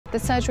The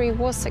surgery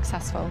was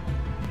successful.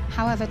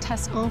 However,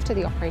 tests after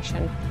the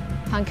operation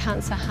found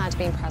cancer had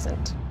been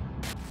present.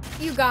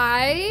 You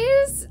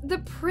guys, the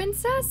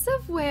Princess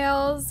of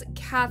Wales,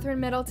 Catherine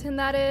Middleton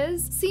that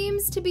is,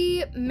 seems to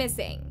be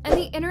missing, and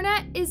the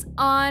internet is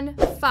on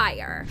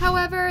fire.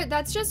 However,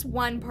 that's just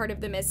one part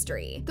of the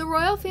mystery. The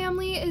royal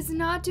family is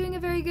not doing a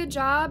very good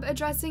job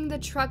addressing the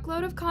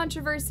truckload of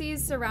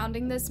controversies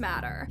surrounding this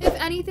matter. If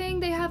anything,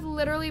 they have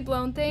literally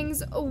blown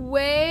things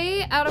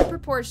way out of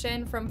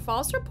proportion, from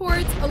false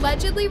reports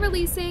allegedly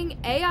releasing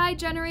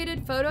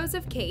AI-generated photos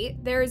of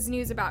Kate, there's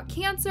news about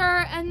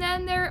cancer, and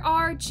then there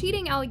are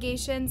cheating allegations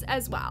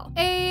as well.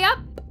 Yep,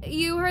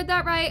 you heard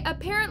that right.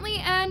 Apparently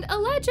and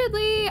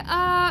allegedly,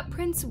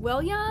 Prince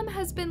William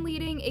has been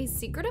leading a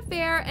secret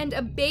affair, and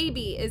a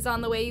baby is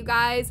on the way, you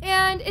guys,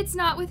 and it's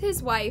not with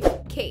his wife,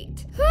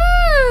 Kate.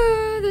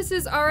 This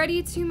is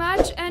already too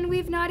much, and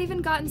we've not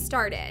even gotten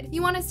started.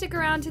 You want to stick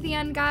around to the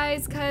end,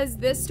 guys, because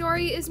this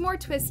story is more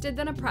twisted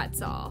than a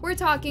pretzel. We're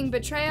talking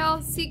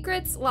betrayal,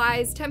 secrets,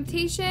 lies,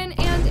 temptation,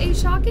 and a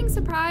shocking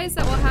surprise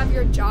that will have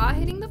your jaw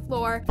hitting the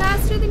floor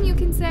faster than you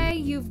can say,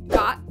 "You've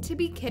got to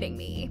be kidding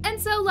me."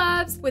 And so,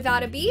 loves,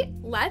 without a beat,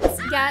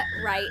 let's get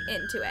right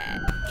into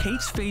it.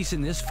 Kate's face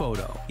in this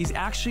photo is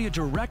actually a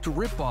direct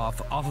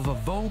ripoff off of a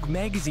Vogue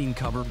magazine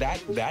cover.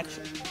 That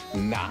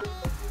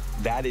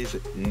is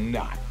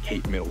not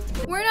Kate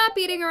Middleton. We're not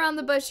beating around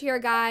the bush here,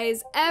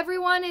 guys.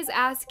 Everyone is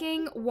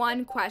asking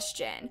one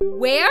question.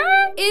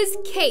 Where is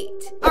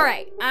Kate? All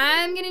right,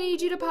 I'm gonna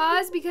need you to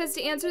pause, because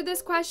to answer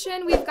this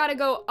question, we've got to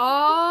go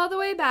all the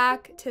way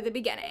back to the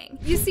beginning.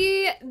 You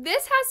see,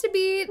 this has to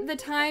be the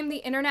time the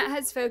internet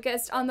has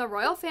focused on the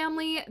royal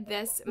family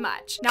this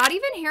much. Not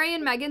even Harry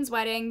and Meghan's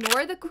wedding,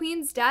 nor the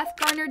Queen's death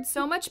garnered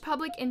so much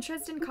public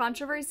interest and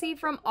controversy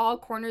from all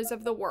corners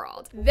of the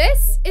world.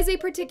 This is a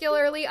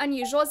particularly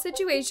unusual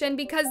situation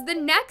because the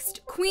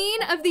next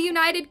Queen of the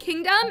United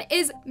Kingdom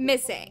is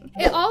missing.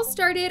 It all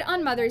started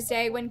on Mother's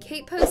Day when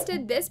Kate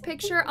posted this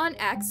picture on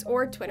X,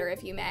 or Twitter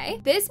if you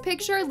may. This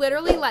picture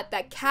literally let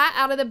the cat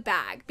out of the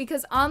bag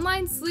because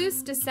online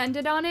sleuths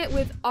descended on it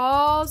with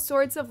all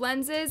sorts of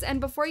lenses, and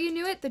before you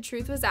knew it, the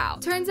truth was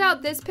out. Turns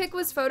out this pic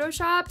was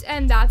photoshopped,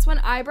 and that's when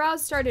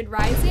eyebrows started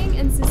rising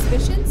and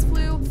suspicions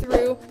flew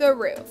through the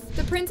roof.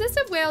 The Princess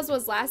of Wales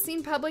was last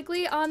seen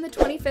publicly on the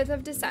 25th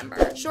of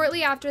December.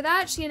 Shortly after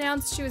that, she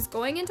announced she was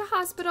going into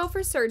hospital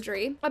for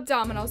surgery,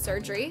 abdominal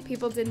surgery.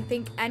 People didn't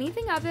think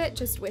anything of it,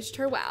 just wished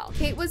her well.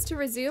 Kate was to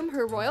resume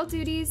her royal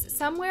duties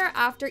somewhere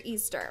after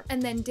Easter.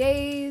 And then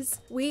days,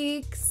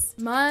 weeks,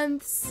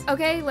 months.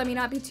 Okay, let me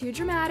not be too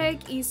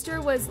dramatic.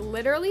 Easter was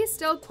literally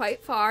still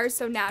quite far,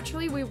 so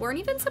naturally we weren't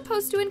even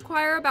supposed to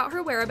inquire about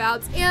her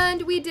whereabouts,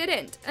 and we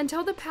didn't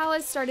until the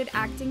palace started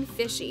acting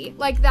fishy,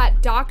 like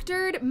that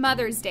doctored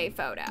Mother's Day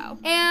photo.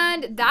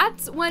 And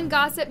that's when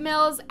gossip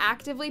mills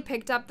actively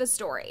picked up the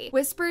story.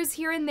 Whispers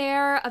here and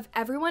there of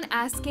everyone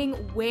asking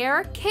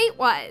where Kate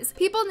was.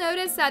 People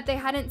noticed that they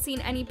hadn't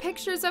seen any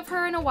pictures of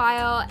her in a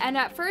while, and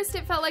at first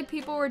it felt like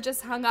people were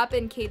just hung up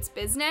in Kate's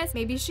business.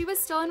 Maybe she was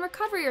still in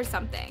recovery or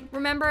something.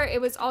 Remember,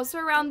 it was also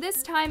around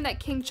this time that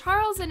King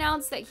Charles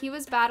announced that he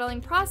was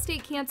battling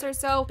prostate cancer,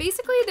 so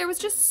basically there was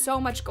just so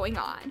much going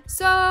on.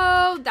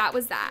 So that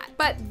was that.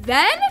 But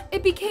then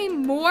it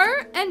became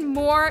more and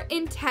more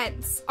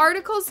intense.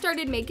 Articles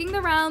started making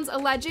the rounds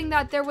alleging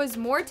that there was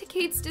more to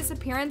Kate's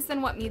disappearance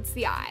than what meets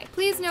the eye.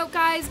 Please note,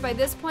 guys, by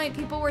this point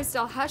people were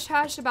still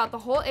hush-hush about the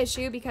whole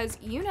issue because,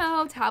 you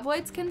know,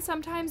 tabloids can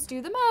sometimes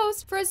do the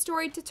most for a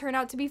story to turn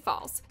out to be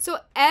false. So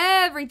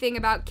everything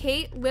about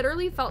Kate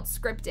literally felt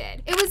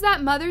scripted. It was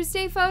that Mother's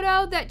Day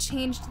photo that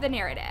changed the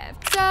narrative.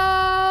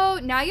 So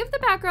now you have the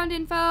background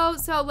info,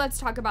 so let's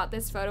talk about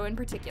this photo in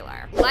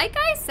particular. Like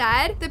I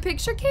said, the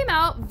picture came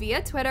out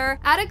via Twitter.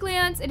 At a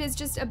glance, it is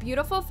just a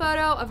beautiful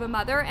photo of a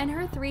mother and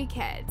her 3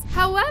 kids.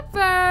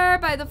 However,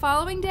 by the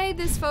following day,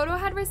 this photo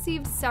had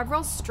received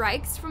several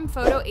strikes from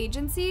photo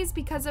agencies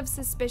because of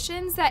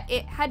suspicions that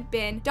it had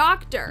been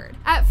doctored.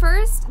 At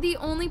first, the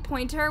only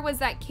pointer was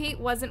that Kate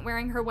wasn't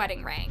wearing her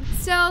wedding ring.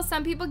 Still,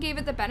 some people gave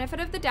it the benefit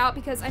of the doubt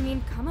because, I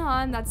mean, come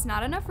on, that's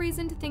not enough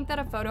reason to think that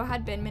a photo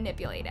had been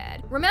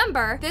manipulated.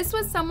 Remember, this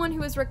was someone who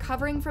was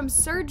recovering from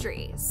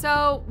surgery,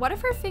 so what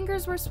if her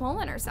fingers were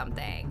swollen or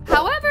something?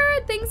 However,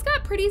 things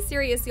got pretty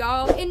serious,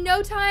 y'all. In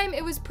no time,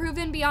 it was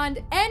proven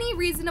beyond any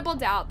reasonable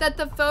doubt that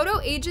the photo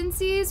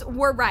agencies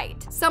were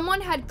right.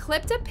 Someone had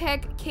clipped a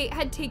pic Kate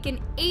had taken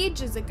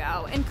ages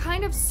ago and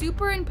kind of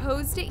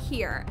superimposed it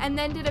here, and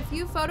then did a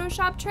few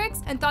Photoshop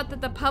tricks and thought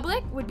that the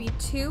public would be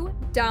too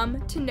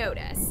dumb to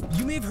notice.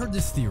 You may have heard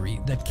this theory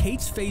that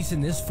Kate's face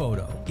in this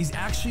photo is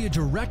actually a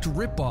direct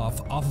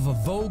ripoff off of a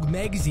Vogue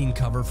magazine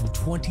cover from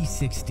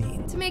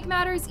 2016. To make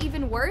matters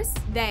even worse,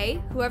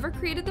 whoever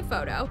created the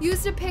photo,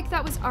 used a pic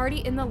that was already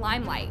already in the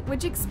limelight,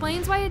 which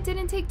explains why it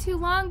didn't take too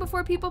long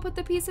before people put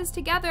the pieces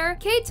together.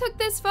 Kate took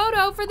this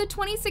photo for the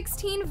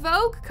 2016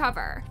 Vogue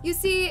cover. You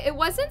see, it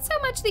wasn't so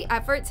much the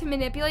effort to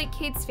manipulate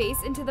Kate's face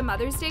into the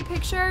Mother's Day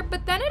picture,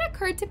 but then it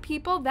occurred to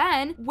people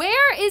then,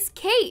 where is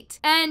Kate?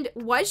 And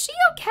was she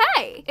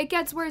okay? It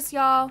gets worse,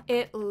 y'all.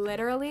 It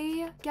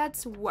literally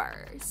gets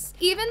worse.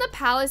 Even the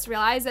palace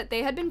realized that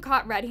they had been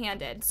caught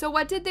red-handed. So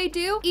what did they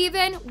do?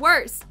 Even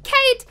worse.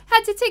 Kate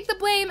had to take the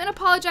blame and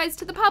apologize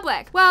to the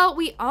public. Well,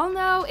 we all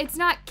know it's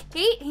not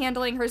Kate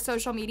handling her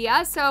social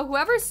media, so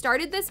whoever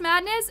started this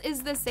madness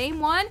is the same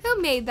one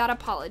who made that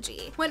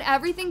apology. When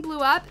everything blew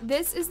up,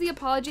 this is the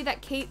apology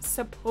that Kate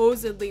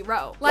supposedly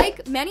wrote.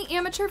 Like many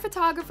amateur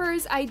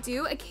photographers, I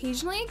do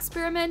occasionally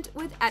experiment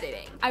with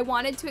editing. I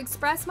wanted to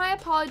express my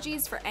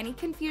apologies for any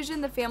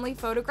confusion the family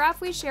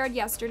photograph we shared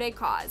yesterday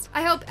caused.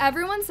 I hope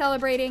everyone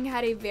celebrating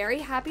had a very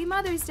happy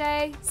Mother's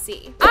Day.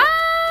 See.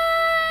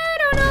 I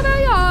don't know about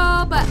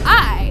y'all, but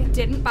I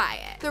didn't buy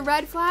it. The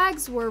red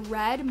flags were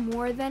red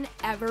more than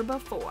ever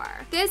before.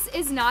 This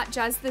is not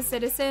just the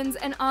citizens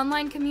and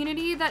online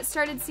community that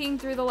started seeing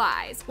through the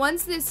lies.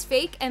 Once this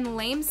fake and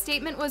lame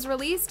statement was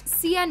released,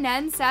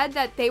 CNN said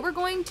that they were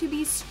going to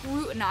be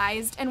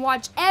scrutinized and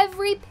watch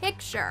every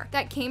picture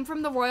that came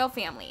from the royal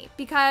family,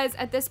 because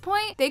at this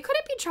point, they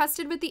couldn't be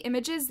trusted with the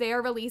images they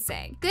are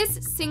releasing. This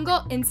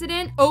single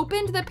incident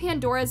opened the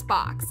Pandora's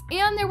box,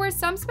 and there were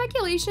some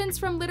speculations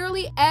from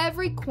literally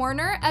every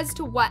corner as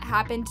to what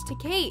happened to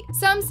Kate.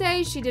 Some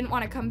say she didn't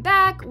want to come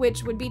back,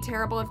 which would be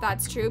terrible if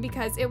that's true,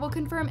 because it will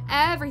confirm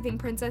everything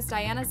Princess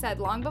Diana said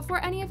long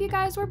before any of you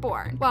guys were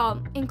born.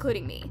 Well,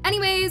 including me.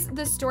 Anyways,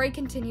 the story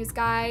continues,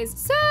 guys.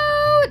 So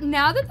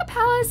now that the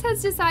palace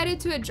has decided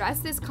to address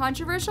this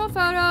controversial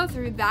photo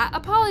through that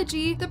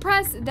apology, the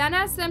press then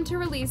asked them to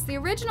release the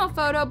original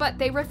photo, but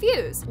they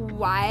refuse.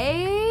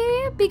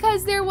 Why?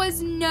 Because there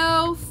was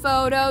no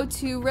photo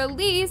to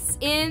release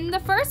in the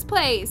first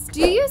place.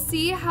 Do you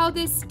see how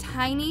this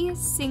tiny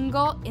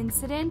single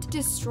incident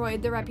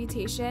destroyed the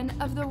reputation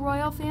of the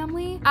royal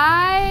family?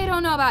 I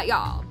don't know about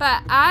y'all,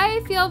 but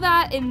I feel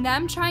that in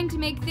them trying to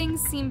make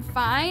things seem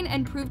fine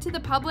and prove to the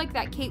public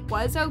that Kate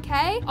was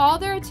okay, all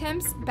their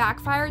attempts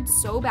backfired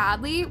so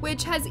badly,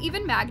 which has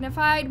even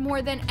magnified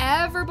more than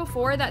ever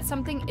before that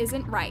something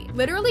isn't right,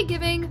 literally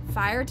giving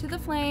fire to the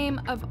flame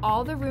of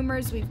all the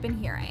rumors we've been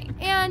hearing.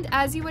 And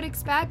as you would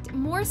expect,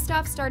 more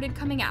stuff started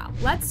coming out.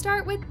 Let's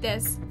start with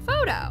this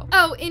photo.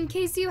 Oh, in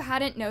case you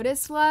hadn't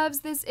noticed,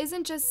 loves, this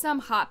isn't just some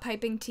hot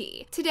piping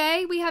tea.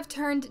 Today, we have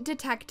turned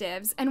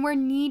detectives and we're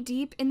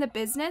knee-deep in the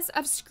business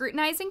of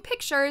scrutinizing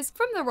pictures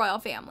from the royal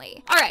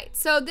family. Alright,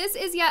 so this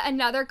is yet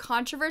another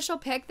controversial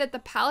pic that the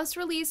palace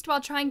released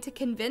while trying to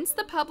convince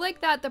the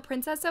public that the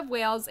Princess of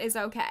Wales is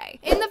okay.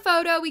 In the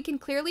photo, we can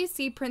clearly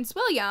see Prince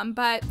William,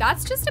 but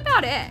that's just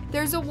about it.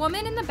 There's a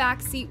woman in the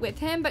back seat with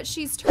him, but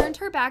she's turned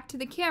her back to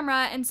the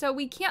camera, and so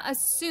we can't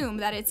assume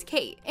that it's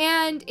Kate.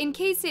 And in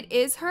case it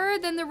is her,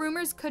 then the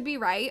rumors could be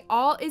right.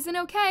 All isn't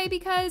okay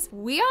because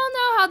we all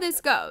know how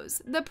this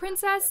goes. The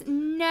princess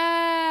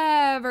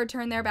never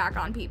turned their back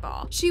on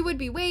people. She would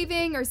be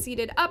waving or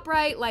seated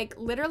upright, like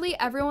literally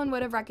everyone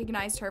would have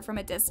recognized her from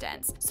a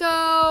distance.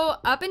 So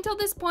up until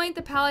this point,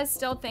 the palace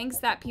still thinks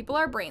that people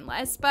are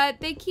brainless, but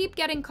they keep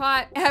getting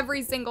caught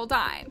every single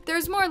time.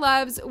 There's more,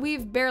 loves.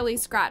 We've barely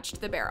scratched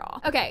the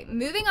barrel. Okay,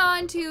 moving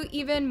on to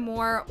even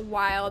more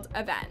wild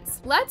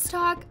events. Let's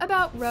talk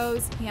about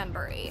Rose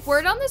Hanbury.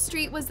 Word on the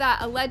street was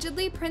that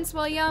allegedly Prince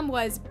William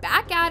was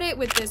back at it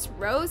with this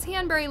Rose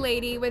Hanbury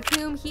lady with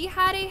whom he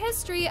had a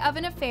history of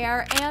an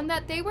affair and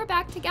that they were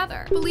back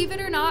together. Believe it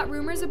or not,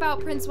 rumors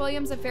about Prince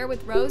William's affair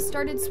with Rose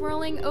started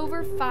swirling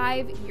over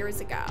 5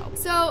 years ago.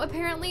 So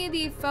apparently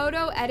the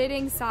photo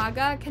editing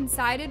saga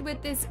coincided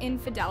with this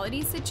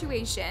infidelity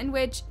situation,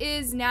 which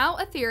is now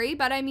a theory,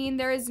 but I mean,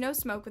 there is no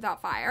smoke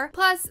without fire.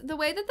 Plus, the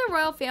way that the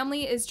royal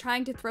family is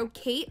trying to throw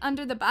Kate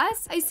under the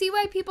bus, I see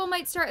why people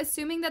might start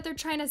assuming that they're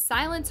trying to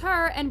silence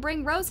her and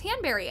bring Rose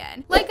Hanbury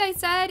in. Like I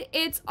said,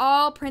 it's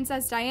all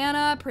Princess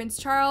Diana, Prince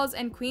Charles,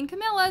 and Queen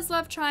Camilla's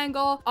love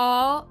triangle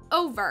all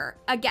over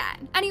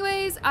again.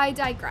 Anyways, I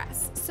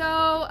digress.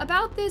 So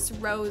about this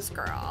Rose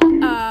girl,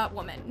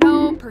 woman,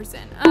 no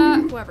person,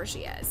 whoever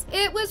she is.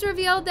 It was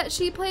revealed that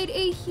she played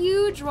a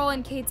huge role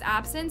in Kate's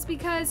absence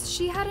because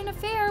she had an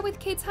affair with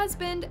Kate's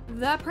husband,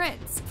 the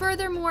prince.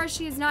 Furthermore,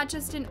 she is not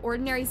just an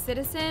ordinary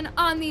citizen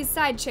on these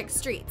side chick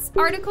streets.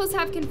 Articles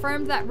have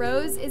confirmed that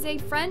Rose is a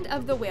friend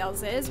of the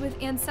Waleses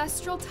with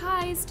ancestral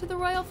ties to the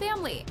royal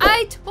family.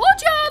 I told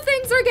y'all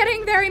things are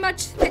getting very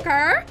much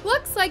thicker.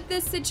 Looks like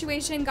this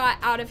situation got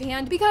out of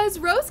hand because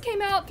Rose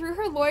came out through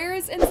her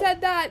lawyers and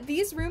said that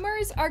these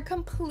rumors are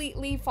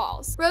completely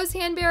false. Rose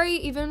Hanbury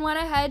even went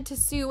ahead to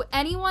sue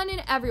anyone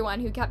and everyone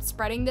who kept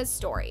spreading this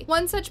story.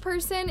 One such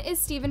person is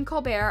Stephen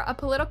Colbert, a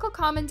political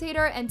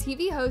commentator and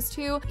TV host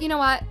who, you know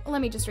what,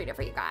 let me just read it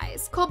for you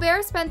guys.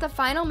 Colbert spent the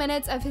final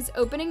minutes of his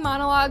opening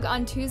monologue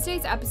on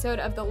Tuesday's episode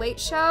of The Late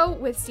Show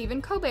with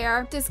Stephen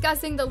Colbert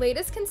discussing the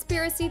latest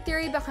conspiracy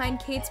theory behind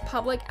Kate's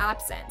public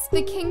absence. absence.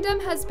 The kingdom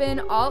has been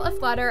all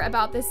aflutter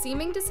about the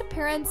seeming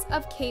disappearance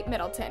of Kate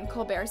Middleton,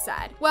 Colbert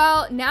said.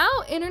 Well, now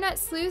internet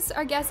sleuths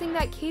are guessing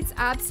that Kate's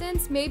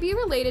absence may be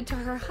related to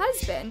her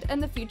husband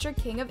and the future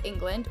King of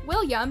England,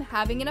 William,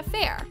 having an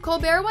affair.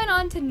 Colbert went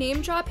on to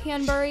name drop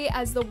Hanbury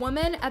as the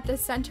woman at the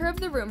center of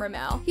the rumor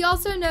mill. He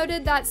also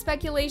noted that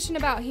speculation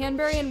about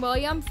Hanbury and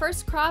William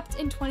first cropped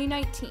in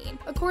 2019.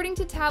 According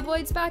to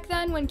tabloids back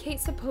then, when Kate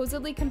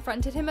supposedly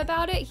confronted him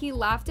about it, he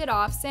laughed it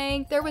off,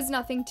 saying there was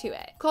nothing to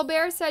it.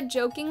 Colbert said,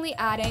 jokingly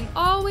adding,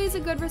 always a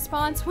good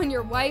response when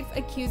your wife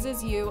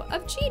accuses you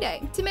of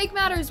cheating. To make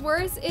matters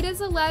worse, it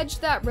is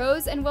alleged that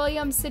Rose and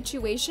William's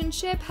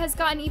situationship has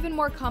gotten even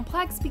more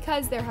complex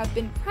because there have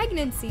been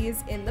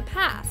pregnancies in the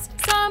past.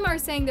 Some are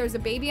saying there's a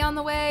baby on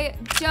the way.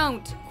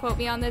 Don't quote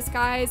me on this,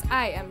 guys.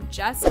 I am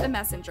just a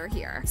messenger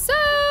here. So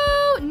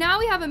now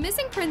we have a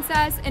missing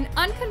princess, an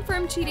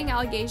unconfirmed cheating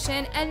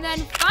allegation, and then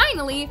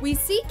finally we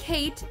see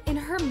Kate in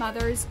her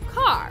mother's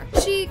car.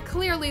 She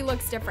clearly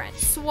looks different,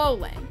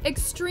 swollen,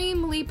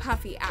 extremely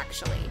puffy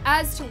actually.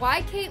 As to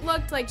why Kate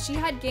looked like she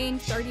had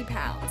gained 30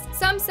 pounds.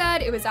 Some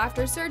said it was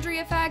after surgery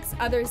effects,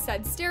 others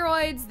said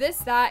steroids, this,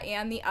 that,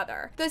 and the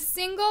other. The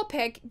single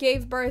pic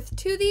gave birth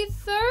to the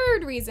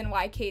third reason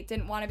why Kate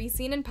didn't want to be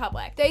seen in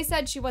public. They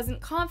said she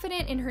wasn't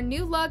confident in her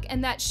new look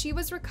and that she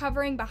was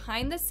recovering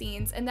behind the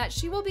scenes and that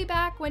she will be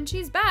back when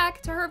she's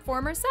back to her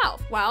former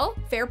self. Well,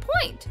 fair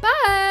point.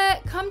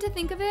 But come to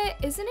think of it,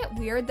 isn't it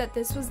weird that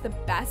this was the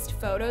best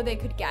photo they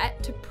could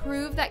get to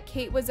prove that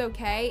Kate was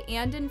okay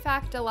and in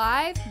fact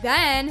alive?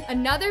 Then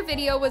another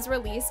video was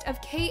released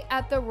of Kate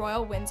at the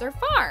Royal Windsor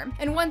farm.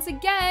 And once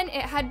again,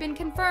 it had been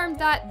confirmed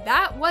that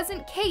that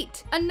wasn't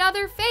Kate.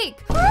 Another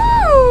fake.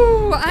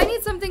 Woo! I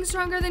need something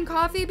stronger than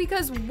coffee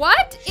because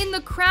what in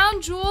the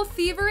crown jewel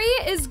thievery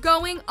is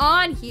going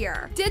on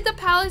here? Did the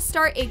palace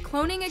start a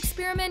cloning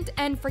experiment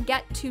and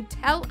forget to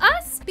tell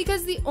us?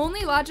 Because the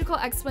only logical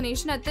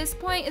explanation at this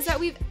point is that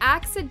we've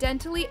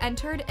accidentally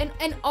entered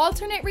an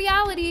alternate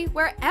reality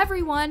where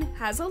everyone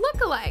has a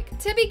lookalike.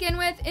 To begin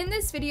with, in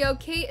this video,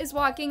 Kate is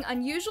walking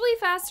unusually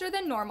faster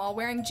than normal,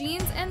 wearing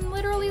jeans and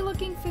literally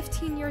looking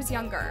 15 years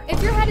younger.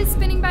 If your head is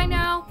spinning by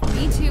now,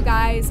 me too,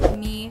 guys,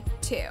 me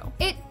too.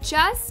 It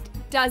just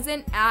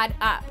doesn't add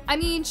up. I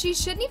mean, she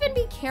shouldn't even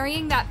be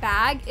carrying that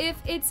bag if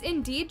it's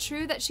indeed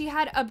true that she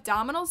had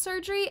abdominal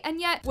surgery, and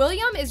yet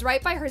William is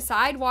right by her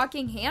side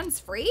walking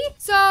hands-free.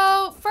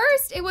 So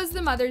first it was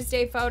the Mother's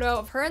Day photo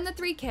of her and the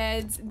 3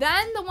 kids,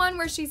 then the one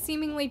where she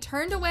seemingly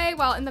turned away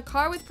while in the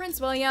car with Prince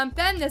William,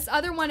 then this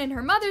other one in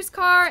her mother's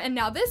car, and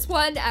now this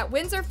one at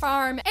Windsor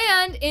Farm.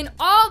 And in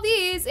all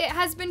these, it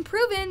has been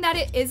proven that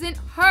it isn't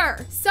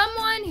her.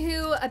 Someone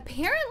who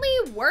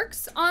apparently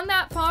works on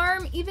that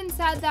farm even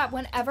said that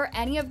whenever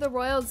any of the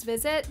royals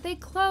visit, they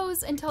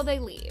close until they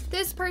leave.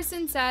 This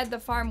person said the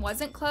farm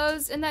wasn't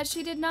closed and that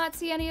she did not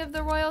see any of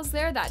the royals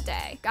there that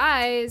day.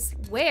 Guys,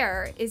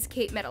 where is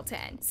Kate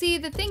Middleton? See,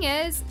 the thing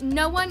is,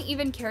 no one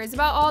even cares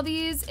about all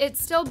these. It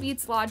still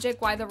beats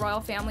logic why the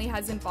royal family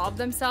has involved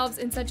themselves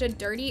in such a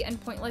dirty and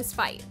pointless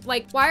fight.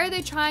 Like, why are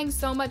they trying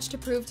so much to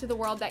prove to the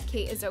world that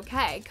Kate is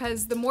okay?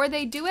 Because the more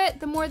they do it,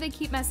 the more they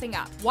keep messing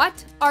up.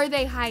 What are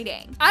they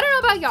hiding? I don't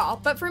know about y'all,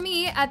 but for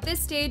me, at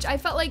this stage, I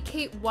felt like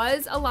Kate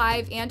was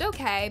alive and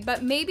okay,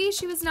 but maybe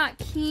she was not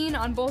keen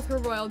on both her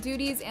royal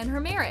duties and her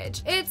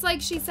marriage. It's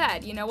like she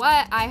said, you know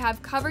what? I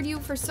have covered you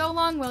for so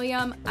long,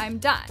 William. I'm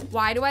done.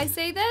 Why do I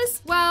say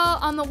this? Well,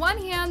 on the one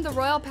hand, the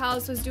royal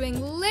palace was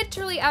doing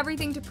literally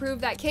everything to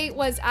prove that Kate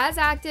was as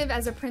active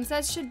as a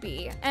princess should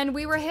be, and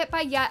we were hit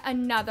by yet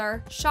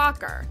another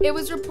shocker. It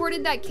was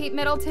reported that Kate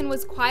Middleton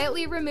was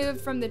quietly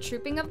removed from the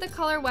Trooping of the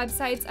Color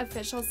website's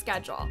official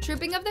schedule.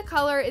 Trooping of the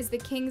Color is the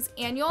king's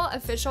annual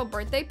official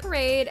birthday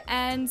parade,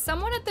 and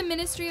someone at the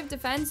Ministry of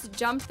Defense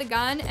jumped the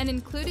gun and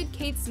included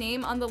Kate's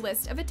name on the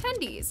list of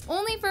attendees,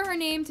 only for her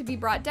name to be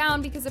brought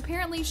down because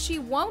apparently she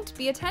won't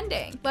be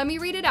attending. Let me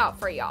read it out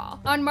for y'all.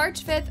 On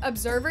March 5th,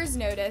 observers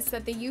noticed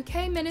that the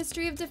UK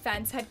Ministry of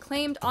Defense had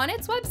claimed on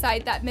its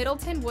website that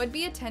Middleton would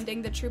be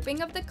attending the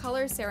Trooping of the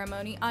Color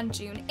ceremony on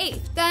June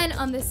 8th. Then,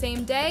 on the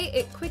same day,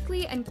 it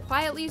quickly and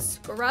quietly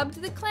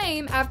scrubbed the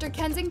claim after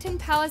Kensington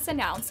Palace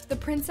announced the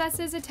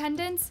princess's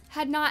attendance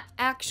had not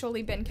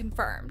actually been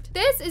confirmed.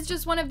 This is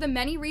just one of the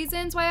many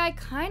reasons why I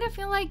kind of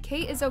feel like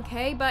Kate is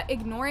okay but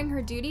ignoring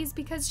her duties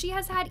because she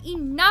has had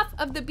enough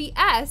of the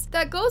BS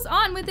that goes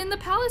on within the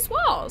palace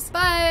walls.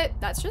 But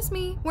that's just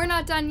me. We're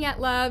not done yet,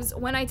 loves.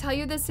 When I tell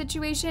you this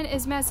situation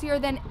is messier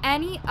than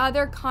any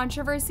other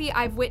controversy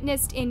I've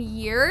witnessed in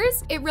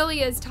years, it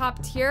really is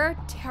top tier,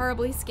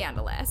 terribly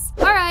scandalous.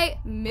 All right,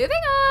 moving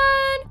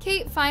on.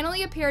 Kate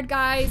finally appeared,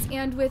 guys,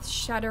 and with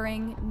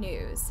shuddering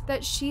news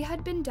that she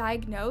had been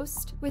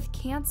diagnosed with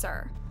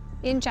cancer.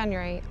 In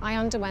January, I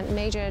underwent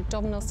major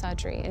abdominal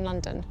surgery in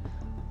London,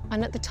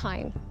 and at the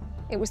time,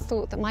 it was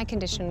thought that my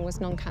condition was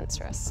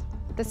non-cancerous.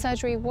 The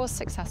surgery was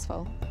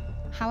successful.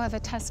 However,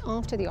 tests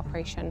after the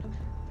operation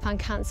found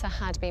cancer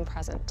had been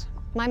present.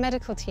 My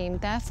medical team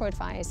therefore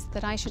advised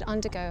that I should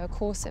undergo a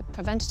course of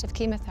preventative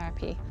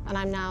chemotherapy, and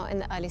I'm now in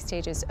the early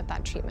stages of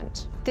that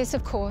treatment. This,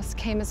 of course,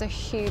 came as a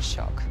huge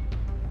shock.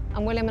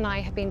 And William and I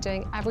have been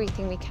doing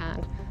everything we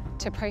can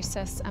to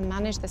process and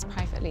manage this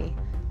privately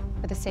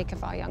for the sake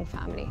of our young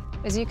family.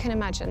 As you can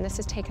imagine, this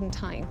has taken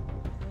time.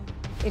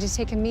 It has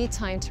taken me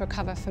time to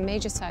recover from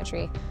major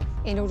surgery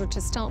in order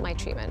to start my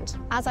treatment.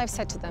 As I've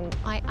said to them,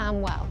 I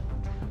am well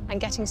and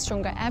getting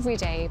stronger every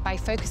day by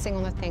focusing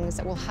on the things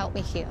that will help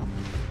me heal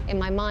in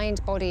my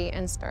mind, body,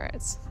 and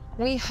spirits.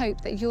 We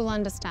hope that you'll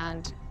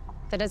understand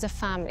that as a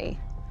family,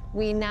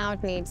 we now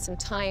need some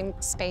time,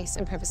 space,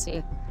 and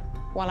privacy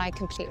while I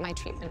complete my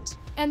treatment.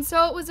 And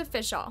so it was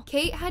official.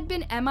 Kate had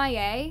been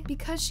MIA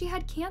because she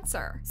had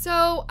cancer.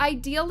 So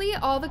ideally,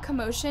 all the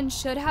commotion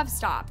should have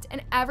stopped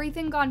and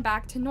everything gone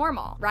back to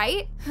normal,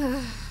 right?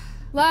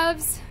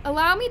 Loves,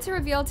 allow me to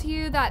reveal to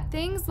you that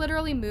things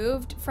literally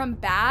moved from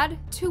bad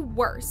to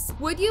worse.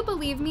 Would you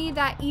believe me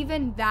that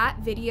even that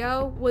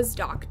video was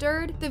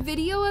doctored? The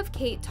video of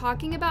Kate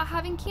talking about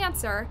having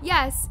cancer,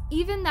 yes,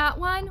 even that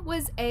one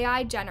was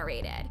AI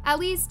generated. At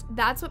least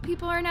that's what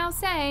people are now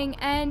saying,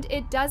 and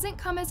it doesn't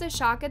come as a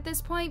shock at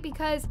this point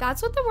because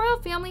that's what the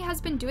royal family has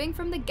been doing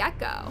from the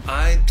get-go.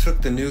 I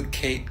took the new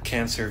Kate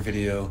cancer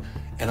video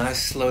and I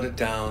slowed it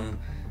down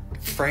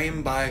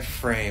frame by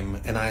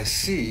frame, and I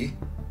see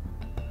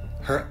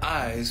her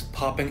eyes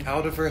popping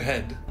out of her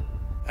head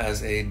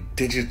as a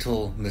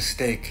digital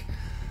mistake.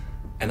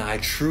 And I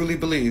truly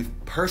believe,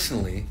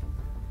 personally,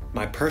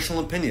 my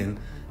personal opinion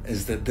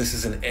is that this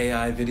is an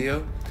AI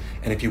video.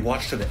 And if you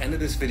watch to the end of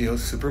this video,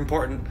 super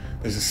important,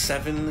 there's a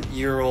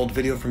 7-year-old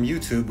video from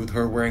YouTube with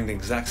her wearing the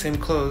exact same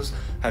clothes,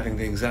 having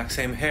the exact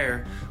same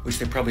hair, which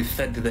they probably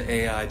fed to the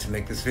AI to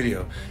make this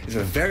video. It's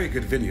a very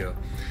good video.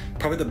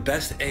 Probably the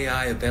best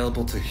AI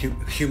available to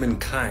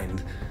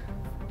humankind.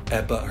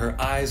 But her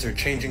eyes are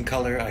changing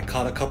color. I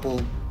caught a couple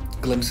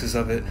glimpses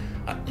of it.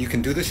 You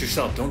can do this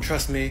yourself, don't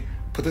trust me.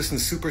 Put this in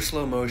super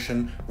slow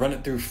motion, run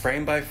it through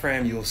frame by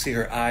frame. You will see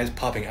her eyes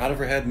popping out of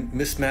her head,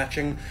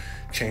 mismatching,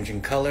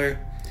 changing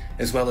color,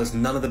 as well as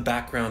none of the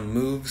background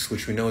moves,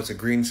 which we know it's a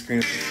green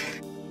screen.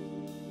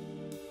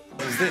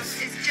 What is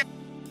this?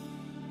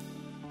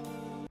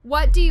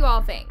 What do you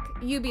all think?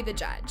 You be the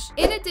judge.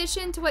 In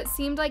addition to what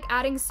seemed like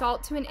adding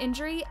salt to an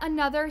injury,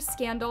 another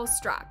scandal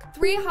struck.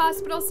 3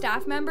 hospital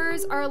staff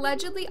members are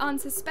allegedly on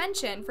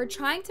suspension for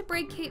trying to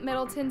break Kate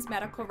Middleton's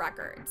medical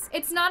records.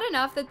 It's not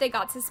enough that they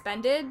got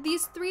suspended.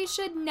 These 3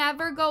 should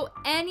never go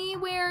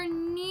anywhere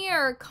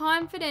near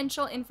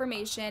confidential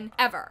information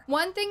ever.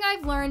 One thing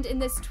I've learned in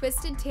this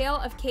twisted tale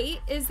of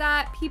Kate is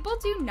that people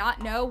do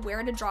not know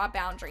where to draw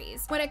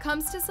boundaries. When it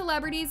comes to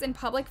celebrities and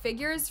public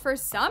figures, for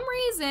some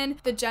reason,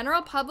 the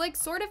general public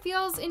sort of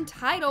feels entitled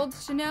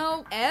to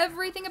know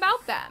everything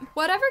about them.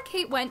 Whatever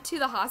Kate went to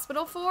the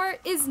hospital for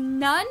is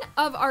none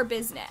of our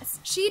business.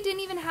 She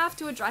didn't even have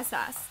to address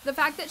us. The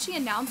fact that she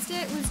announced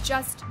it was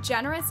just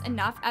generous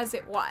enough as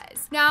it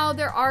was. Now,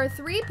 there are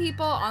 3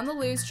 people on the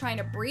loose trying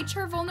to breach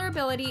her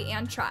vulnerability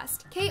and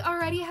trust. Kate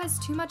already has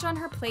too much on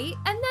her plate,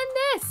 and then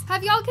this.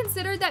 Have y'all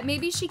considered that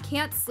maybe she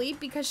can't sleep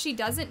because she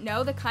doesn't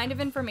know the kind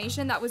of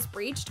information that was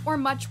breached, or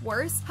much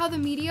worse, how the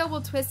media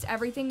will twist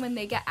everything when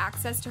they get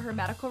access to her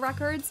medical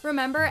records?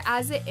 Remember,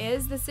 as it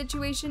is, the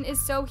situation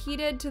is so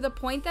heated to the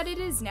point that it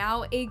is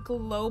now a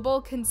global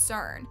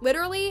concern.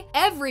 Literally,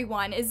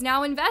 everyone is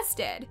now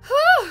invested.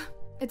 Whew!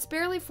 It's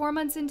barely 4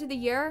 months into the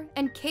year,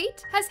 and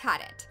Kate has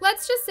had it.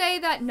 Let's just say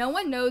that no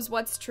one knows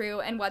what's true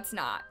and what's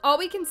not. All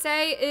we can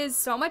say is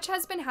so much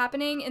has been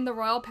happening in the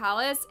royal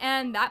palace,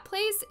 and that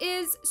place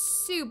is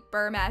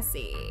super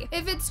messy.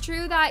 If it's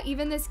true that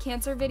even this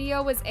cancer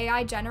video was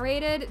AI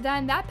generated,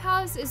 then that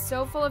palace is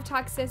so full of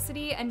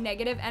toxicity and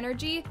negative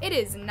energy, it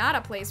is not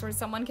a place where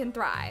someone can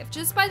thrive.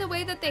 Just by the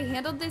way that they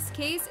handled this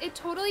case, it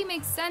totally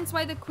makes sense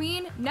why the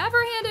Queen never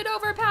handed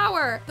over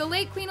power. The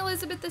late Queen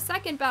Elizabeth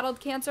II battled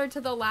cancer to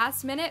the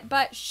last minute,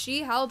 but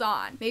she held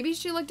on. Maybe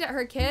she looked at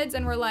her kids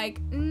and were like,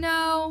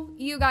 no,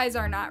 you guys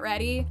are not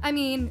ready. I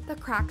mean, the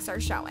cracks are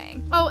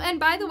showing. Oh, and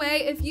by the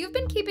way, if you've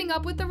been keeping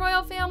up with the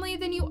royal family,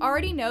 then you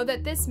already know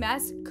that this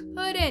mess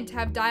couldn't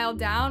have dialed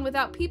down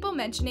without people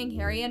mentioning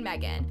Harry and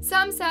Meghan.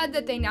 Some said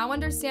that they now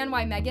understand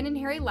why Meghan and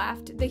Harry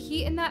left. The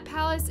heat in that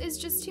palace is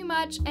just too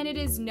much, and it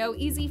is no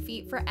easy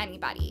feat for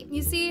anybody.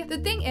 You see, the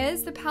thing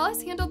is, the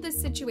palace handled this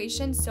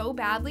situation so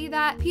badly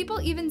that people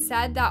even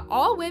said that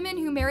all women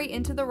who marry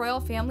into the royal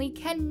family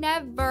can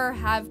never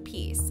have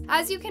peace.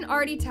 As you can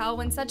already tell,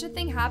 when such a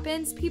thing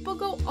happens, people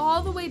go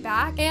all the way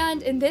back,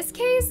 and in this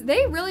case,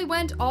 they really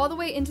went all the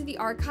way into the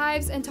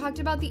archives and talked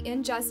about the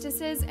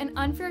injustices and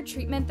unfair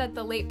treatment that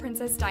the late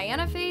Princess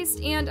Diana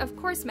faced, and of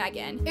course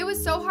Meghan. It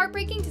was so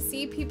heartbreaking to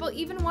see people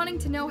even wanting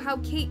to know how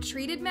Kate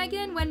treated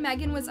Meghan when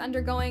Meghan was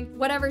undergoing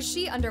whatever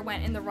she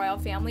underwent in the royal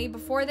family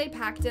before they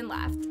packed and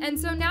left. And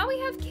so now we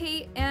have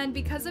Kate, and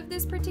because of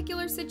this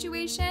particular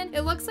situation,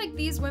 it looks like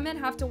these women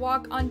have to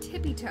walk on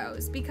tippy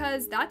toes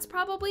because that's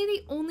probably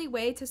the only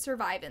way to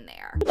survive in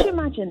there. Could you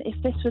imagine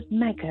if this was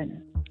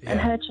Meghan and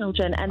her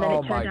children, and then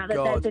it turned out that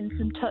there had been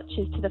some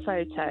touches to the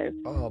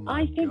photo?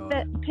 I think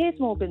that Piers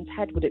Morgan's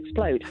head would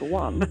explode, for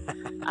one.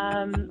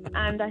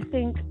 And I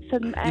think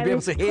some you'd be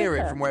able to hear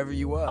it from wherever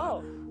you were.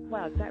 Oh,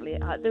 Well, exactly.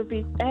 There would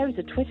be areas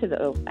of Twitter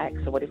that, or X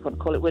or whatever you want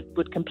to call it,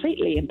 would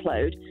completely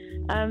implode.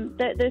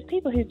 There's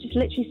people who just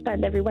literally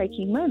spend every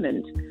waking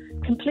moment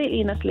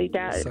completely and utterly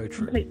down. So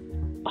true.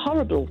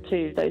 Horrible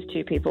to those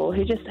two people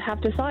who just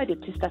have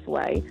decided to step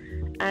away.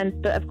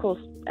 But of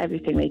course,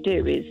 everything they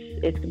do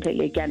is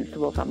completely against the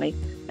royal family.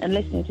 And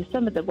listening to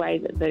some of the way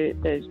that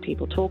those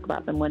people talk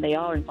about them when they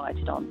are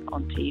invited on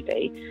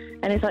TV,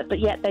 and it's like, but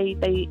yet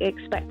they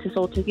expect us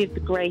all to give the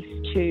grace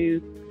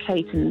to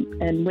Kate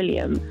and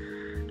William,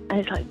 and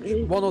it's like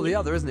one or the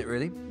other, isn't it?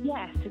 Really?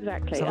 Yes,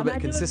 exactly. Some a bit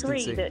of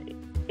consistency. I do agree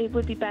that it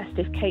would be best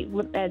if Kate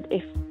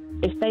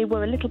if they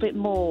were a little bit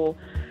more.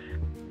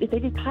 If they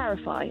did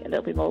clarify a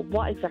little bit more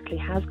what exactly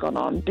has gone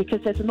on, because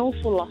there's an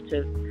awful lot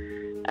of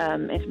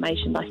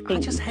information I think. I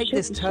just hate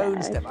this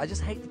tone, Steph. I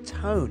just hate the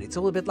tone. It's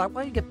all a bit like,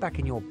 why don't you get back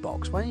in your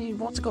box?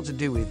 What's it got to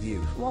do with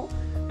you? Well,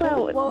 yeah.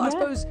 I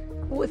suppose.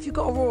 Well, if you've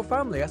got a royal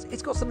family,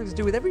 it's got something to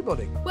do with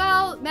everybody.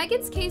 Well,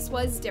 Meghan's case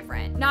was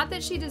different. Not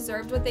that she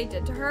deserved what they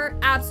did to her.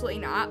 Absolutely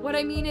not. What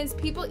I mean is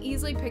people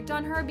easily picked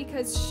on her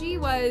because she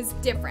was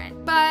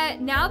different. But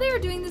now they are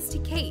doing this to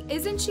Kate.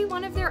 Isn't she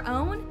one of their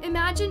own?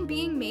 Imagine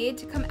being made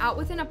to come out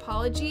with an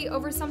apology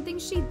over something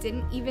she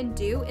didn't even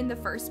do in the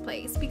first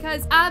place.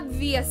 Because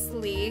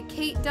obviously,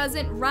 Kate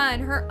doesn't run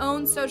her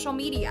own social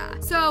media.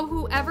 So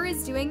whoever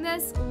is doing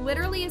this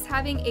literally is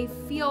having a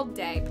field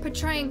day,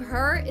 portraying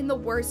her in the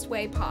worst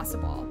way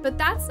possible. But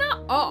that's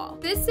not all.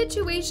 This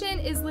situation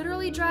is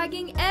literally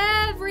dragging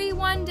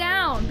everyone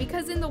down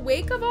because in the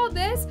wake of all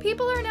this,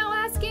 people are now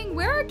asking,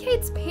 where are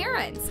Kate's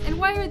parents? And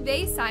why are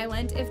they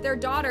silent if their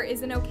daughter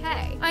isn't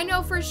okay? I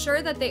know for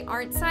sure that they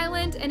aren't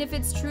silent, and if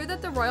it's true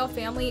that the royal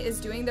family is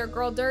doing their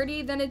girl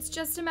dirty, then it's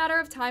just a matter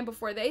of time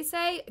before they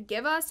say,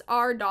 give us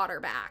our daughter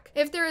back.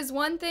 If there is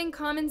one thing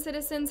common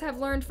citizens have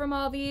learned from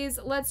all these,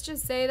 let's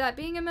just say that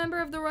being a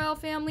member of the royal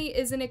family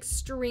is an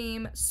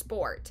extreme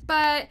sport.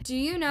 But do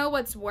you know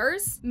what's worse?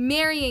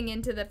 Marrying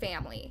into the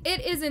family.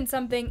 It isn't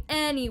something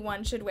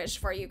anyone should wish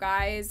for, you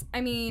guys.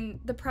 I mean,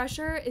 the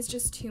pressure is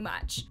just too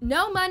much.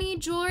 No money,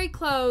 jewelry,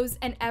 clothes,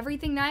 and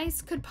everything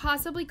nice could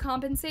possibly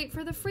compensate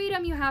for the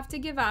freedom you have to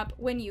give up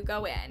when you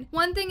go in.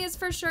 One thing is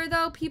for sure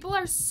though, people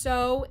are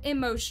so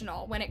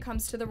emotional when it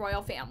comes to the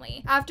royal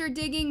family. After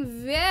digging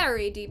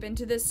very deep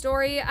into this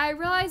story, I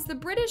realized the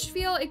British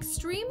feel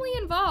extremely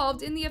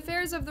involved in the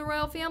affairs of the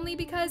royal family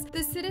because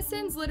the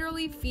citizens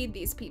literally feed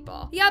these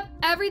people. Yep,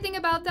 everything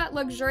about that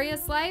luxurious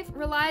life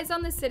relies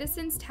on the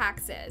citizens'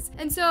 taxes,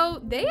 and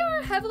so they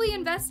are heavily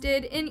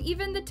invested in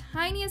even the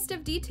tiniest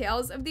of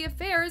details of the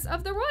affairs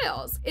of the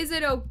royals. Is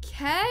it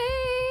okay?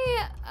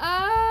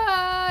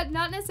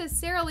 Not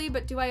necessarily,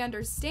 but do I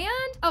understand?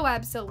 Oh,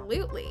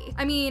 absolutely.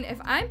 I mean, if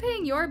I'm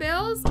paying your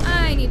bills,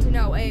 I need to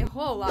know a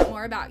whole lot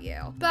more about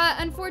you. But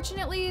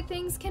unfortunately,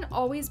 things can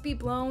always be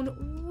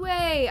blown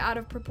way out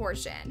of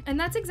proportion, and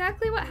that's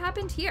exactly what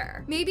happened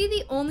here. Maybe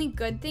the only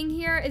good thing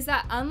here is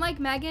that unlike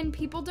Meghan,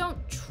 people don't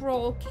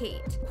troll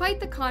Kate. Quite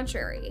the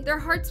contrary. Their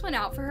hearts went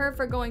out for her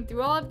for going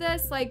through all of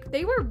this. Like,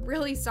 they were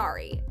really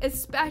sorry,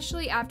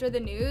 especially after the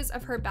news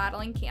of her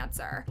battling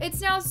cancer.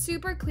 It's now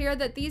super clear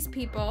that these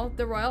people,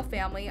 the royal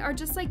family, are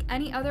just like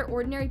any other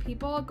ordinary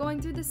people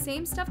going through the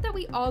same stuff that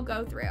we all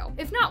go through,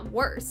 if not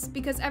worse,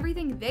 because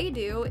everything they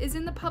do is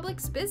in the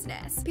public's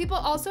business. People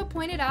also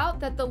pointed out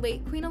that the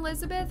late Queen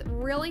Elizabeth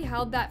really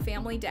held that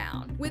family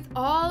down. With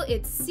all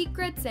its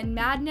secrets and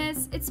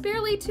madness, it's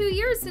barely 2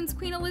 years since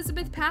Queen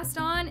Elizabeth passed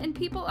on, and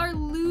people are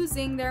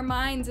losing their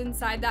minds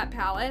inside that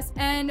palace.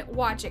 And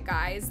watch it,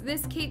 guys,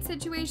 this Kate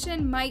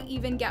situation might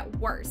even get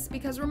worse,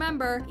 because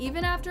remember,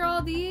 even after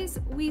all these,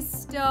 we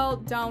still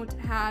don't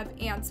have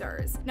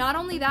answers. Not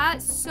only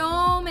that,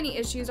 so many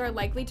issues are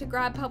likely to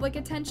grab public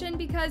attention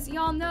because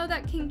y'all know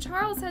that King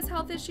Charles has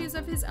health issues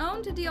of his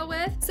own to deal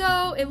with,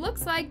 so it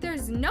looks like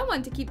there's no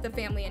one to keep the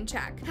family in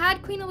check.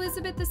 Had Queen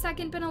Elizabeth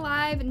II been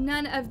alive,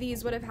 none of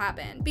these would have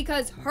happened,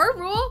 because her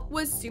rule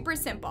was super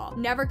simple: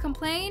 never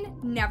complain,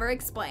 never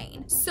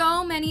explain.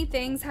 So many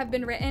things have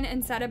been written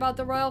and said about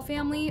the royal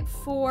family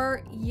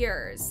for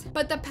years,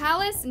 but the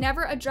palace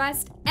never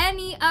addressed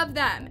any of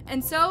them,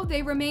 and so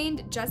they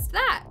remained just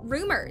that,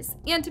 rumors.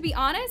 And to be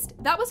honest,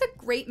 that was a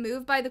great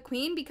move by the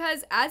Queen,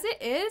 because as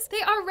it is,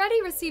 they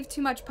already received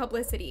too much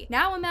publicity.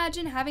 Now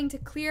imagine having to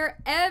clear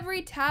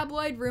every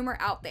tabloid rumor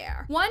out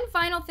there. One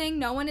final thing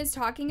no one is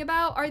talking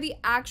about are the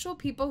actual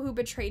people who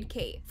betrayed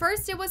Kate.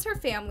 First, it was her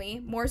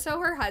family, more so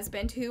her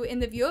husband, who in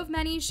the view of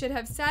many should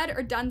have said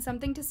or done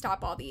something to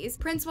stop all these.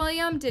 Prince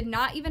William did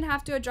not even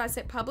have to address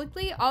it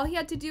publicly. All he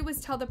had to do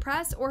was tell the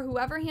press or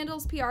whoever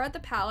handles PR at the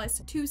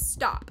palace to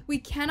stop. We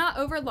cannot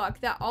overlook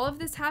that all of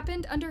this this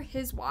happened under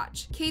his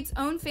watch. Kate's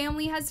own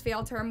family has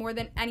failed her more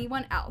than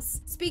anyone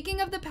else. Speaking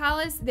of the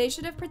palace, they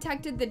should have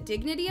protected the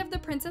dignity of the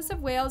Princess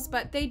of Wales,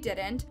 but they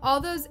didn't. All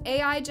those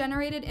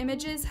AI-generated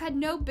images had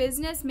no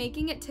business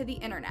making it to the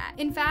internet.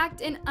 In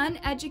fact, an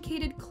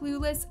uneducated,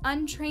 clueless,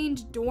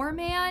 untrained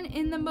doorman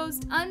in the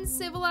most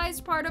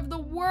uncivilized part of the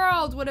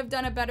world would have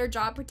done a better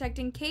job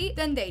protecting Kate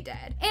than they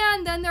did.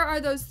 And then there are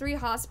those 3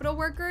 hospital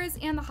workers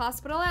and the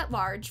hospital at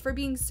large for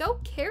being so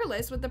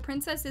careless with the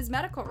princess's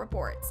medical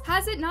reports.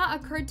 Has it not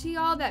occurred to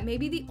y'all that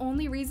maybe the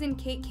only reason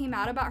Kate came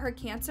out about her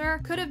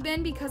cancer could have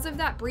been because of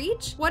that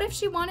breach? What if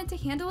she wanted to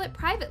handle it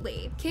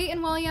privately? Kate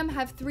and William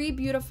have 3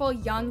 beautiful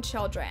young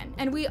children,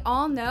 and we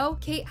all know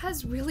Kate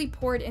has really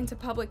poured into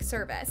public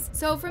service.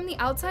 So from the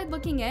outside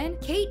looking in,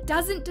 Kate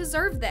doesn't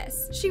deserve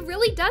this. She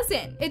really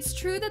doesn't. It's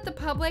true that the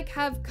public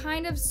have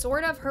kind of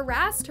sort of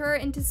harassed her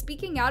into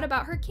speaking out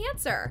about her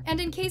cancer. And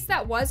in case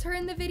that was her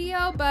in the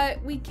video,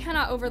 but we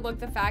cannot overlook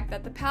the fact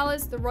that the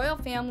palace, the royal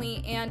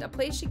family, and a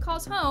place she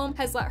calls home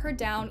has let her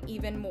down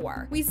even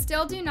more. We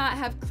still do not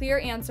have clear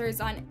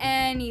answers on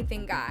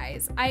anything,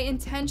 guys. I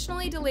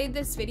intentionally delayed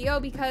this video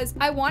because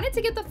I wanted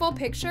to get the full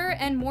picture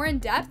and more in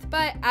depth,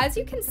 but as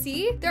you can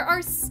see, there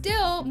are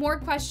still more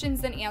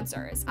questions than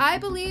answers. I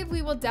believe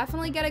we will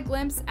definitely get a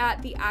glimpse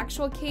at the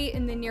actual Kate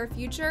in the near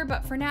future,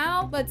 but for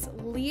now, let's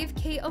leave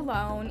Kate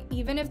alone,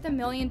 even if the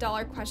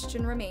million-dollar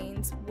question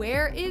remains: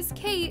 where is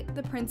Kate,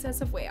 the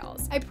Princess of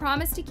Wales? I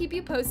promise to keep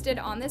you posted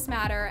on this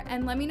matter,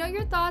 and let me know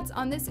your thoughts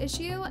on this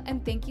issue,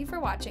 and thank you for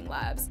watching,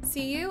 loves.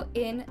 See you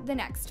in the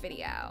next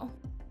video.